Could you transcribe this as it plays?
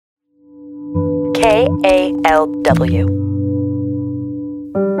KALW.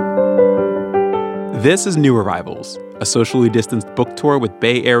 This is New Arrivals, a socially distanced book tour with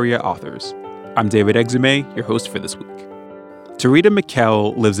Bay Area authors. I'm David Exume, your host for this week. Tarita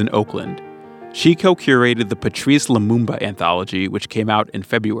McKell lives in Oakland. She co-curated the Patrice Lumumba anthology, which came out in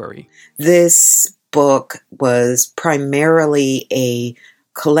February. This book was primarily a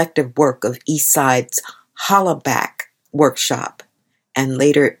collective work of Eastside's Hollaback Workshop, and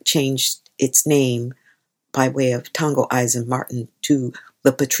later changed its name by way of Tongo Eisen Martin to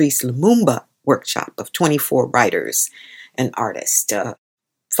the Patrice Lumumba Workshop of 24 writers and artists,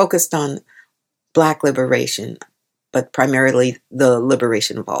 focused on Black liberation, but primarily the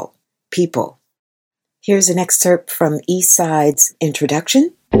liberation of all people. Here's an excerpt from Eastside's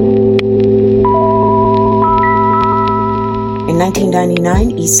introduction. In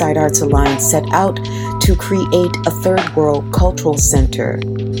 1999, Eastside Arts Alliance set out to create a third world cultural center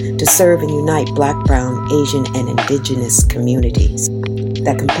to serve and unite Black, Brown, Asian, and Indigenous communities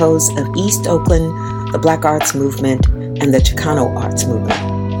that compose of East Oakland, the Black Arts Movement, and the Chicano Arts Movement.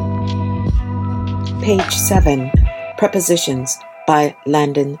 Page 7, Prepositions by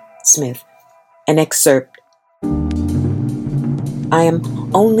Landon Smith. An excerpt. I am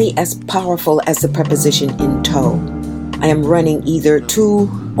only as powerful as the preposition in tow. I am running either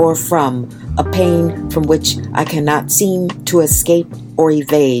to or from a pain from which I cannot seem to escape or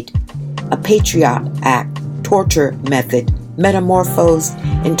evade. A patriot act, torture method, metamorphosed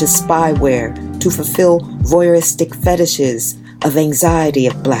into spyware to fulfill voyeuristic fetishes of anxiety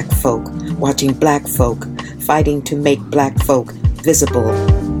of Black folk, watching Black folk, fighting to make Black folk visible.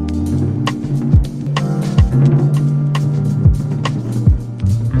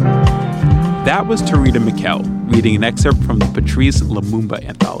 That was Tarita McKell reading an excerpt from the Patrice Lumumba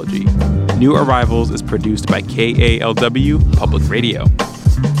anthology. New Arrivals is produced by KALW Public Radio.